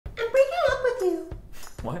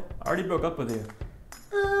What? I already broke up with you.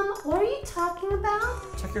 What are you talking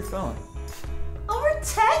about? Check your phone. Over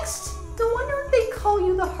text? No wonder they call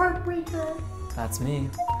you the heartbreaker. That's me.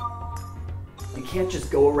 You can't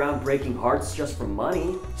just go around breaking hearts just for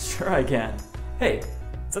money. Sure I can. Hey,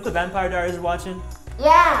 is that the Vampire Diaries you're watching?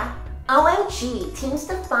 Yeah. OMG, Team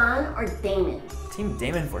Stefan or Damon? Team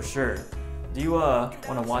Damon for sure. Do you want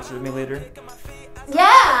to watch it with me later?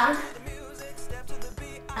 Yeah!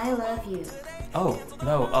 I love you. Oh,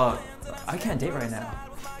 no, I can't date right now.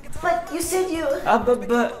 But you said you...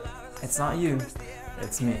 But it's not you.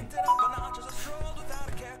 It's me.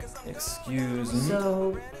 Excuse me?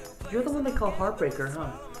 So, you're the one they call heartbreaker,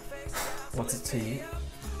 huh? What's it to you?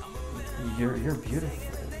 You're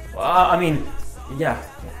beautiful. I mean, yeah,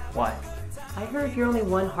 why? I heard you're only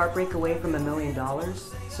one heartbreak away from $1 million,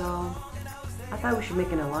 so I thought we should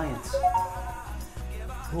make an alliance.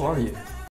 Who are you?